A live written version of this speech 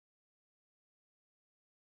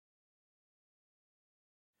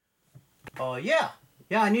Yeah.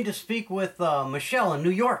 Yeah, I need to speak with Michelle in New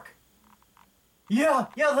York. Yeah,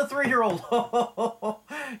 the 3-year-old.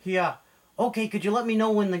 Yeah. Okay, could you let me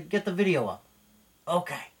know when to get the video up?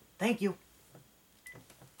 Okay, thank you.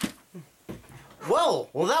 Well,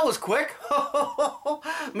 that was quick.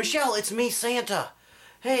 Michelle, it's me, Santa.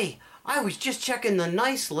 Hey, I was just checking the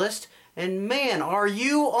nice list, and man, are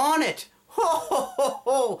you on it?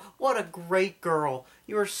 What a great girl.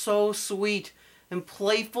 You are so sweet and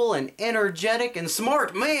playful and energetic and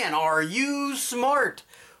smart. Man, are you smart.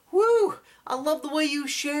 Woo! I love the way you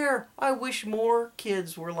share. I wish more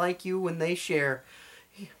kids were like you when they share.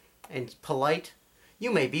 And polite.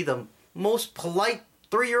 You may be the most polite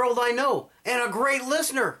 3-year-old I know, and a great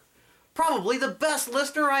listener. Probably the best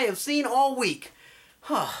listener I have seen all week.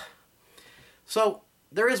 So,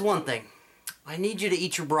 there is one thing. I need you to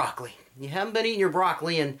eat your broccoli. You haven't been eating your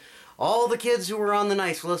broccoli, and all the kids who are on the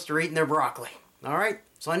nice list are eating their broccoli. Alright?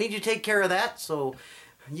 So I need you to take care of that so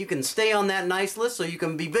you can stay on that nice list, so you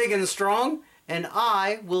can be big and strong, and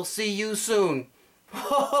I will see you soon.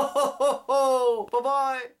 Ho ho ho ho ho!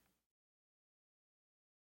 Bye-bye!